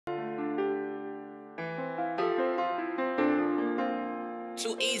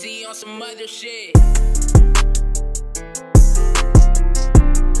too easy on some other shit.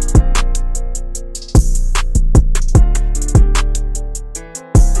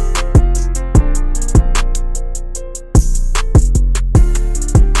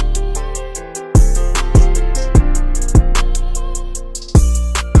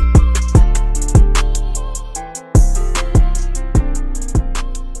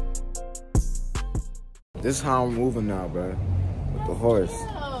 This is how I'm moving now, bro. With the horse.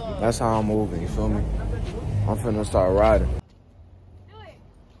 That's how I'm moving, you feel me? I'm finna start riding.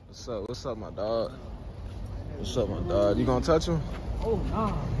 What's up? What's up, my dog? What's up, my dog? You gonna touch him? Oh,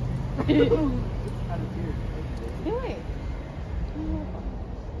 nah. Do it.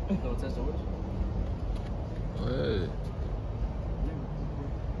 Don't touch the horse. Hey.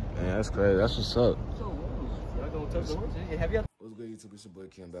 Man, that's crazy. That's what's up. Y'all gonna touch the horse? Have y'all? What's good, YouTube? It's your boy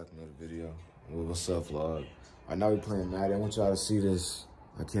Kim back with another video. Well, what's up, vlog? Right now we playing Madden. I want y'all to see this.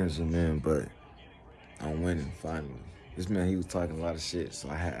 I can't zoom in, but I'm winning finally. This man, he was talking a lot of shit, so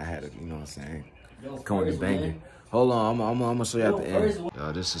I had to, you know what I'm saying, come on and bang it. Hold on, I'm gonna show you at the end.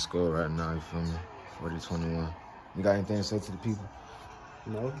 Y'all, this is the score right now. You feel me? 40-21. You got anything to say to the people?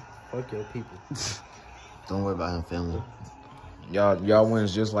 No. Fuck your people. Don't worry about him, family. Y'all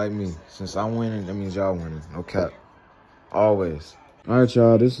wins just like me. Since I'm winning, that means y'all winning. No cap. Always. All right,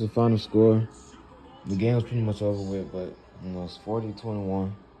 y'all. This is the final score. The game's pretty much over with, but you know it's 40-21. You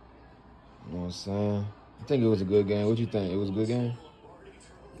know what I'm saying? I think it was a good game. What you think? It was a good game?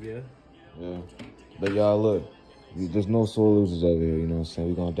 Yeah. Yeah. But y'all look, there's no sore losers over here. You know what I'm saying?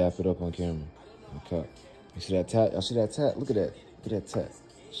 We're gonna dap it up on camera. Okay. You see that tap? Y'all see that tap? Look at that. Look at that tap.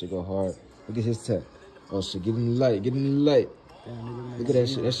 Shit go hard. Look at his tap. Oh shit! Get in the light. Get in the light. Damn, look at that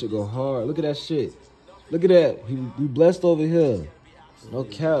shit. That shit go hard. Look at that shit. Look at that. We blessed over here. No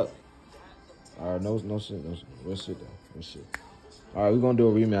cap. All right, no shit. Real shit though. Real shit. All right, we're gonna do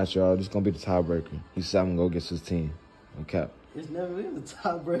a rematch, y'all. This is gonna be the tiebreaker. He said I'm gonna go against his team. No cap. It's never been a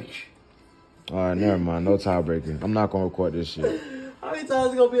tiebreaker. All right, never mind. No tiebreaker. I'm not gonna record this shit. How many times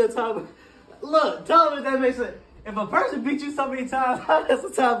is it gonna be a tiebreaker? Look, tell me if that makes sense. If a person beats you so many times, how that's a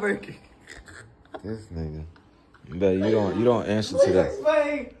tiebreaker? This nigga. But you don't answer to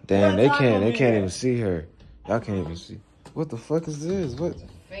that. Damn, they can't even see her. Y'all can't even see. What the fuck is this? What?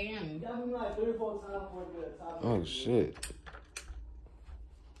 Fan. Oh shit.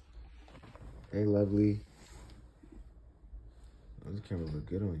 Hey, lovely. Oh, this camera look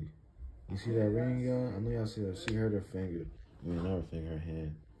good on you. You see that ring, y'all? I know y'all see that. She hurt her finger. I mean, not her finger, her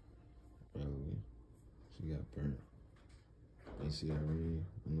hand. Probably. She got burnt. You see that ring?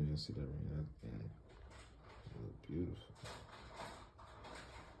 I know y'all see that ring. That thing. It look beautiful.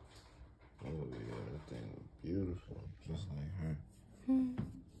 Oh yeah, that thing look beautiful. Just like her.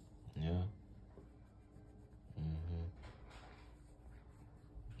 Yeah.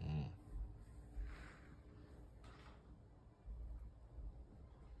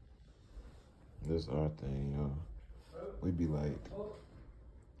 This our thing, y'all. We be like,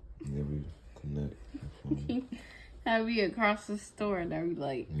 and then we connect. Have you across the store that we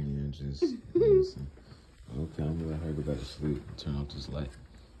like? Yeah, just, you know what I'm saying? Okay, I'm gonna let her go back to sleep and turn off this light.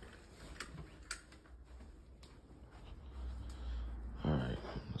 All right,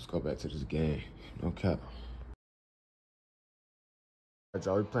 let's go back to this game. No cap. All right,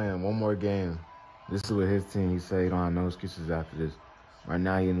 y'all, we playing one more game. This is with his team. He said he don't have no excuses after this. Right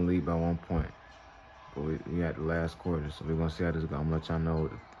now, he in the lead by 1 point. But we at the last quarter, so we're gonna see how this goes. I'm gonna let y'all know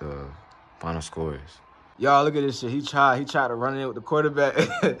what the final score is. Y'all, look at this shit. He tried to run in with the quarterback.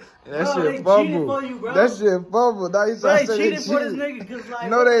 That shit fumbled. That shit fumbled. Now he's trying to say they cheated for this nigga, cause like,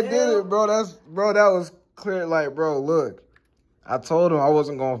 no, they didn't, bro. That was clear. Like, bro, look. I told him I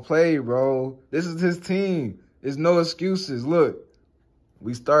wasn't gonna play, bro. This is his team. There's no excuses. Look,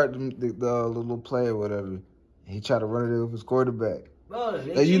 we start the little play or whatever. He tried to run it in with his quarterback. Bro,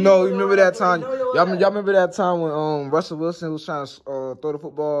 and you remember that time? Y'all remember that time when Russell Wilson was trying to throw the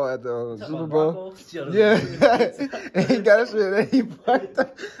football at the Super Bowl? Yeah, and he got that shit. And he fucked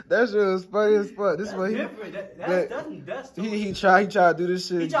up. That shit was funny as fuck. This one, he tried to do this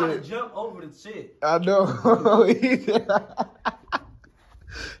shit. He tried to jump over the shit. I know.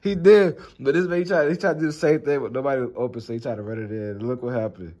 He did, but this man he tried to do the same thing, but nobody was open, so he tried to run it in. Look what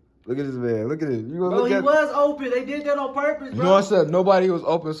happened. Look at this man. Look at it. Bro, he was open. They did that on purpose, bro. You know what I said? Nobody was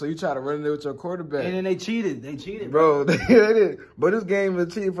open, so you try to run it in with your quarterback. And then they cheated. They cheated, bro. They did. But this game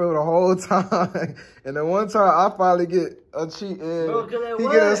was cheating for the whole time. And then one time, I finally get a cheat in. Bro, he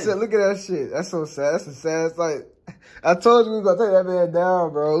get upset. Look at that shit. That's so sad. That's a sad sight. I told you we was going to take that man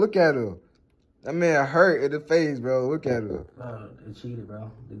down, bro. Look at him. That man hurt in the face, bro. Look at him. Bro, they cheated,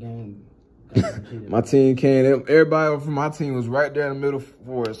 bro. The game My team came. Everybody from my team was right there in the middle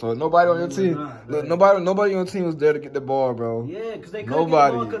for it. So nobody on your team, look, nobody on your team was there to get the ball, bro. Yeah, because they couldn't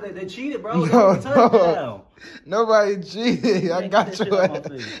get the ball because they cheated, bro. No. Nobody cheated. I got your ass.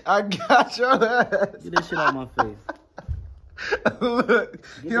 I got your ass. Get that shit out my face. Look,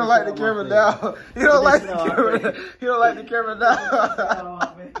 he don't like the camera now. He don't like the camera. He don't like the camera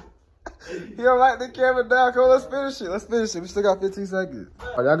now. He don't like the camera down. Come on, let's finish it. Let's finish it. We still got 15 seconds.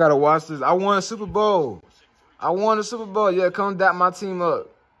 All right, I gotta watch this. I won a Super Bowl. I won a Super Bowl. Yeah, come dap my team up.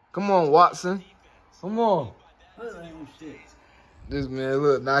 Come on, Watson. Come on. This man,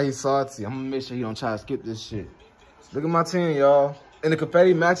 look, now he's salty. I'm gonna make sure he don't try to skip this shit. Look at my team, y'all. And the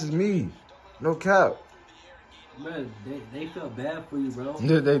confetti matches me. No cap. Man, they felt bad for you, bro.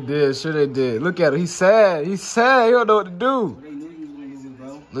 Yeah, they did. Sure they did. Look at him. He's sad. He's sad. He don't know what to do. They knew you was gonna lose,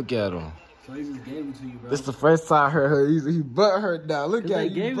 bro. Look at him. So he just gave it to you, bro. This is the first time I heard her. He butt hurt now. Look at him. They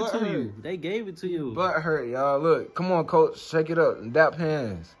gave it to you. They gave it to you. Butt hurt, y'all. Look. Come on, coach. Shake it up and dap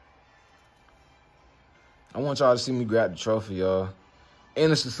hands. I want y'all to see me grab the trophy, y'all.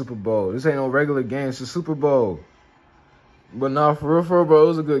 And it's the Super Bowl. This ain't no regular game. It's the Super Bowl. But nah, for real, bro, it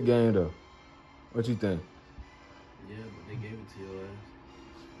was a good game, though. What you think? Yeah, but they gave it to your ass.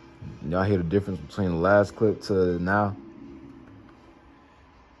 Y'all hear the difference between the last clip to now?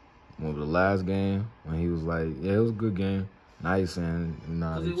 Well, the last game, when he was like, yeah, it was a good game. Now he's saying,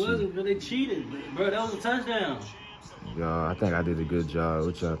 nah, Because it wasn't, but they cheated. Bro, that was a touchdown. Y'all, I think I did a good job.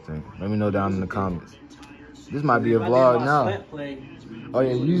 What y'all think? Let me know down in the comments. This might be a vlog now. Oh,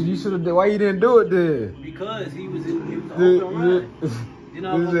 yeah, you should have did. Why you didn't do it then? Because he was open run. You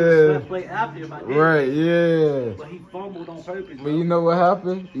know, I was sweat play after him. I did. Right, yeah. But he fumbled on purpose, bro. But you know what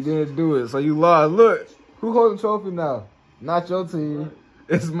happened? You didn't do it, so you lost. Look, who holding the trophy now? Not your team.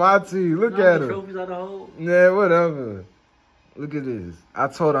 It's my team. Look at him. Trophies out the hole. Yeah, whatever. Look at this. I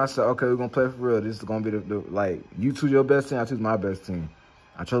told him, I said, okay, we're going to play for real. This is going to be the, like, you choose your best team, I choose my best team.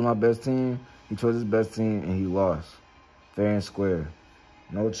 I chose my best team, he chose his best team, and he lost. Fair and square.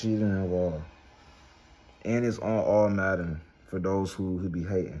 No cheating involved. And it's on all Madden for those who be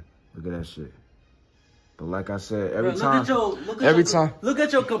hating. Look at that shit. But like I said, every time. Look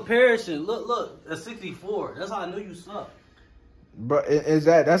at your comparison. Look, a 64. That's how I knew you suck. Bro, is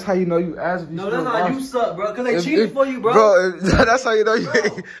that's how you know you ass? No, that's how you suck, bro. Cause they cheated for you, bro. Bro, that's how you know you.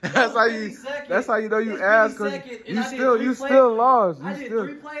 That's how you know you ass. Cause you still lost. I did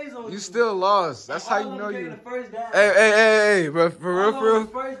 3 plays on you. You still lost. That's how you know you. Hey, bro, for real.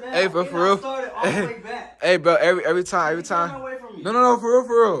 Hey, bro, for real. Hey, bro, every time. No, for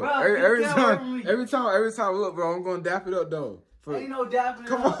real. Every time. Look, bro, I'm gonna dap it up though. Ain't no dapping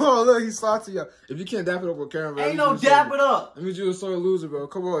Come on, look, he's salty, y'all. If you can't dap it up on camera, bro. Ain't no dap it up. That means you're a sore loser, bro.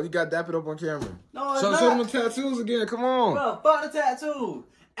 Come on, you got to dap it up on camera. No, it's not. Show them the tattoos again, come on. Bro, fuck the tattoos.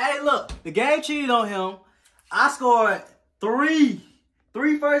 Hey, look, the game cheated on him. I scored three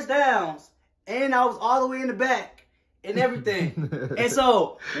first downs, and I was all the way in the back and everything. And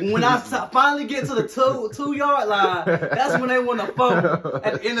so, when I finally get to the two-yard line, that's when they want to fumble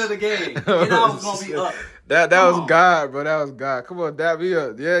at the end of the game. And I was going to be up. That was God, bro. That was God. Come on, dap me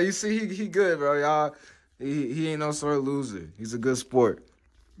up. Yeah, you see, he good, bro, y'all. He ain't no sort of loser. He's a good sport.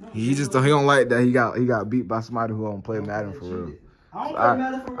 He don't like that he got beat by somebody who don't play Madden for real. I don't play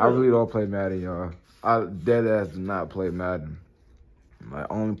Madden for real. I really don't play Madden, y'all. I dead ass do not play Madden. I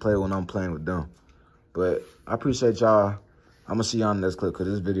only play when I'm playing with them. But I appreciate y'all. I'm gonna see y'all in the next clip because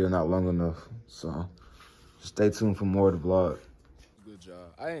this video not long enough. So stay tuned for more of the vlog. Good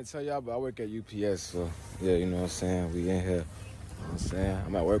job. I didn't tell y'all, but I work at UPS, so yeah, you know what I'm saying? We in here. You know what I'm saying?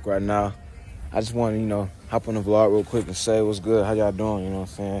 I'm at work right now. I just want to, you know, hop on the vlog real quick and say what's good, how y'all doing, you know what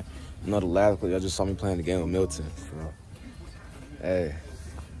I'm saying? You know, the last clip, y'all just saw me playing the game with Milton. So, hey,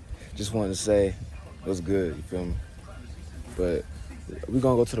 just wanted to say what's good, you feel me? But we're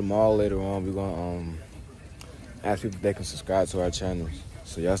going to go to the mall later on. We're going to ask people if they can subscribe to our channels.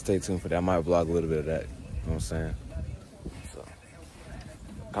 So y'all stay tuned for that. I might vlog a little bit of that, you know what I'm saying? So,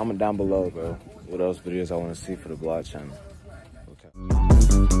 comment down below, bro, what else videos I want to see for the vlog channel. Okay.